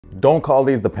Don't call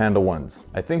these the Panda 1s.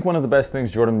 I think one of the best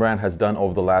things Jordan Brand has done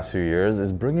over the last few years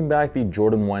is bringing back the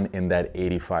Jordan 1 in that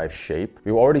 85 shape.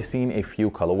 We've already seen a few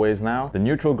colorways now. The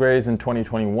neutral grays in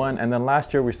 2021, and then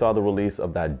last year we saw the release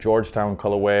of that Georgetown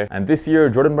colorway. And this year,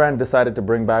 Jordan Brand decided to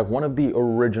bring back one of the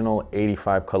original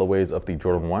 85 colorways of the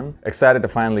Jordan 1. Excited to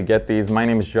finally get these. My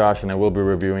name is Josh and I will be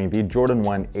reviewing the Jordan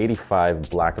 1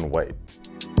 85 black and white.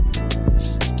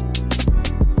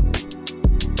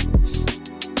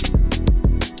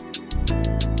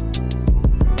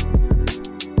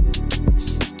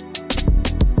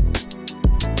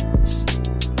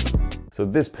 So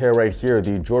this pair right here,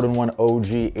 the Jordan 1 OG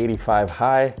 85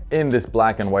 High in this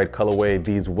black and white colorway,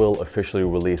 these will officially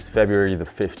release February the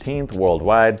 15th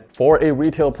worldwide for a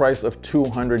retail price of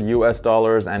 $200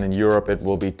 US, and in Europe it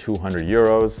will be 200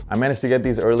 euros. I managed to get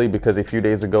these early because a few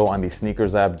days ago on the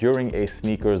Sneakers app during a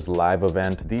Sneakers live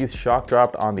event, these shock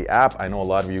dropped on the app. I know a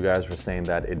lot of you guys were saying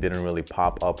that it didn't really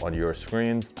pop up on your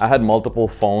screens. I had multiple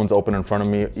phones open in front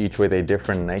of me, each with a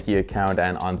different Nike account,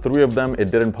 and on 3 of them it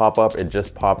didn't pop up, it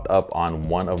just popped up on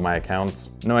one of my accounts.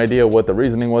 No idea what the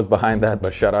reasoning was behind that,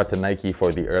 but shout out to Nike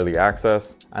for the early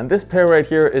access. And this pair right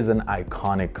here is an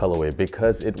iconic colorway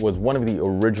because it was one of the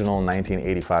original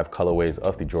 1985 colorways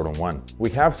of the Jordan 1. We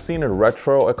have seen it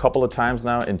retro a couple of times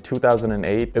now. In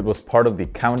 2008, it was part of the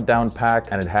Countdown pack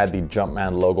and it had the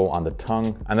Jumpman logo on the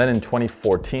tongue. And then in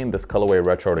 2014, this colorway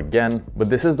retroed again. But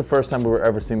this is the first time we were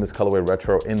ever seeing this colorway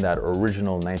retro in that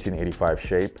original 1985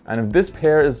 shape. And if this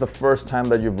pair is the first time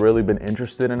that you've really been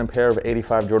interested in a pair of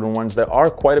 85 Jordan 1s, there are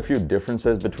quite a few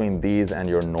differences between these and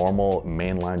your normal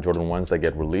mainline Jordan 1s that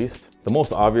get released. The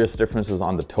most obvious difference is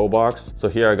on the toe box. So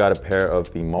here I got a pair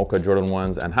of the Mocha Jordan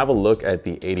 1s, and have a look at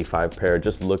the 85 pair.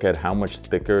 Just look at how much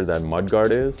thicker that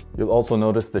mudguard is. You'll also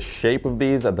notice the shape of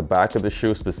these at the back of the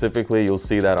shoe specifically. You'll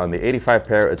see that on the 85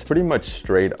 pair, it's pretty much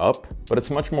straight up, but it's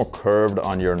much more curved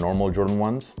on your normal Jordan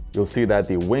 1s. You'll see that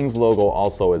the Wings logo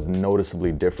also is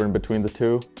noticeably different between the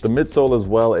two. The midsole as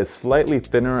well is slightly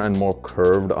thinner and more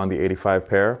curved on the 85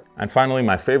 pair. And finally,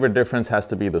 my favorite difference has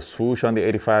to be the swoosh on the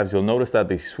 85s. You'll notice that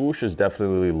the swoosh is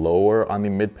definitely lower on the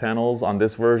mid panels on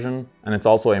this version, and it's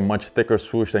also a much thicker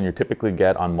swoosh than you typically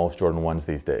get on most Jordan 1s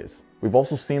these days. We've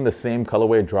also seen the same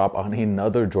colorway drop on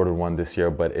another Jordan 1 this year,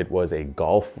 but it was a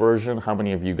golf version. How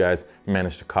many of you guys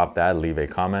managed to cop that? Leave a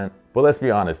comment. But let's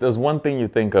be honest, there's one thing you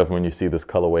think of when you see this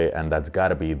colorway, and that's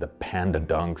gotta be the Panda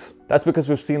Dunks. That's because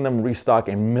we've seen them restock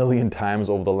a million times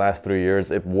over the last 3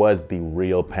 years. It was the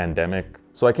real pandemic.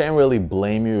 So I can't really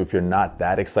blame you if you're not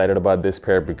that excited about this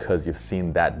pair because you've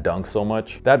seen that dunk so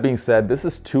much. That being said, this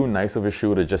is too nice of a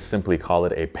shoe to just simply call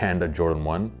it a Panda Jordan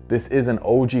 1. This is an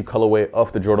OG colorway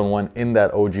of the Jordan 1 in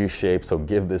that OG shape, so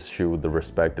give this shoe the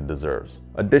respect it deserves.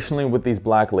 Additionally, with these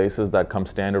black laces that come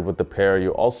standard with the pair,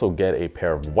 you also get a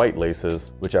pair of white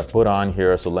laces, which I put on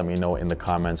here, so let me know in the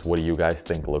comments what do you guys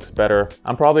think looks better.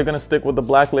 I'm probably gonna stick with the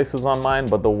black laces on mine,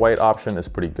 but the white option is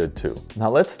pretty good too. Now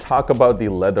let's talk about the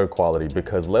leather quality,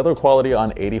 because leather quality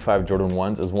on 85 Jordan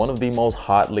 1s is one of the most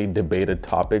hotly debated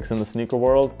topics in the sneaker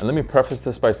world. And let me preface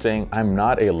this by saying I'm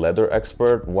not a leather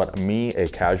expert. What me, a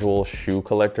casual shoe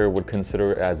collector, would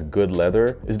consider as good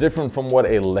leather is different from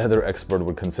what a leather expert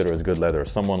would consider as good leather.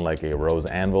 Someone like a Rose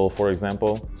Anvil, for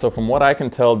example. So from what I can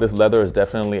tell, this leather is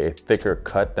definitely a thicker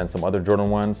cut than some other Jordan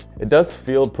 1s. It does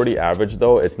feel pretty average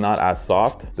though. It's not as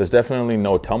soft. There's definitely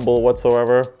no tumble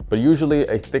whatsoever, but usually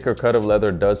a thicker cut of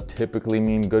leather does typically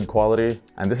mean good quality.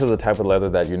 And this is the type of leather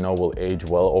that you know will age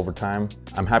well over time.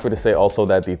 I'm happy to say also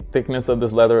that the thickness of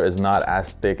this leather is not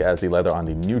as thick as the leather on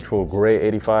the neutral gray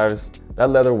 85s. That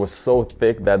leather was so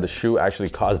thick that the shoe actually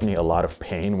caused me a lot of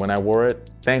pain when I wore it.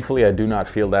 Thankfully, I do not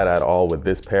feel that at all with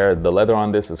this pair. The leather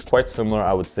on this is quite similar,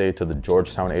 I would say, to the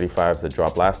Georgetown 85s that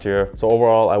dropped last year. So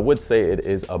overall, I would say it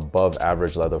is above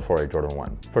average leather for a Jordan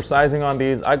 1. For sizing on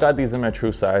these, I got these in my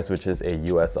true size, which is a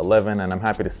US 11, and I'm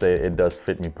happy to say it does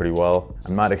fit me pretty well.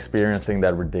 I'm not experiencing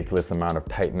that ridiculous amount of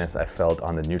tightness I felt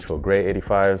on the neutral gray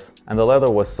 85s. And the leather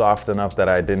was soft enough that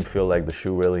I didn't feel like the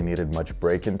shoe really needed much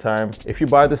break-in time. If you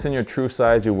buy this in your true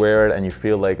size, you wear it and you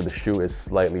feel like the shoe is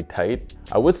slightly tight,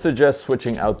 I would suggest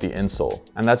switching out the insole.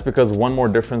 And that's because one more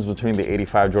difference between the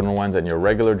 85 Jordan 1s and your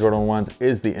regular Jordan 1s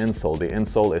is the insole. The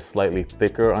insole is slightly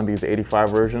thicker on these 85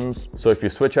 versions. So if you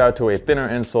switch out to a thinner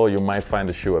insole, you might find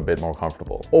the shoe a bit more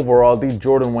comfortable. Overall, the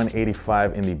Jordan 1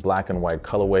 85 in the black and white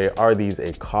colorway, are these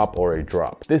a cop or a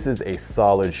drop? This is a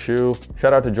solid shoe.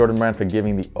 Shout out to Jordan Brand for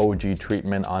giving the OG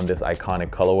treatment on this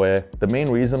iconic colorway. The main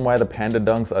reason why the Panda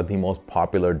Dunks are the most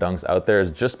popular dunks out there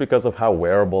is just because of how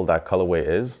wearable that colorway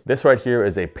is. This right here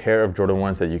is a pair of Jordan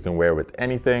ones that you can wear with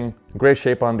anything. Great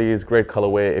shape on these, great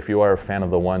colorway. If you are a fan of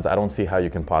the ones, I don't see how you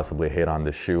can possibly hate on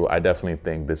this shoe. I definitely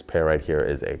think this pair right here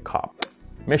is a cop.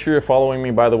 Make sure you're following me,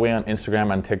 by the way, on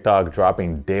Instagram and TikTok,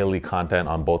 dropping daily content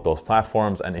on both those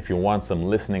platforms. And if you want some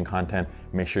listening content,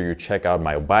 make sure you check out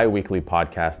my bi-weekly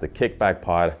podcast, The Kickback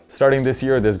Pod. Starting this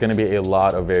year, there's gonna be a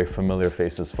lot of very familiar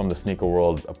faces from the sneaker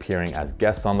world appearing as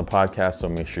guests on the podcast, so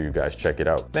make sure you guys check it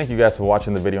out. Thank you guys for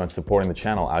watching the video and supporting the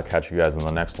channel. I'll catch you guys in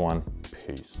the next one.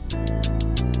 Peace.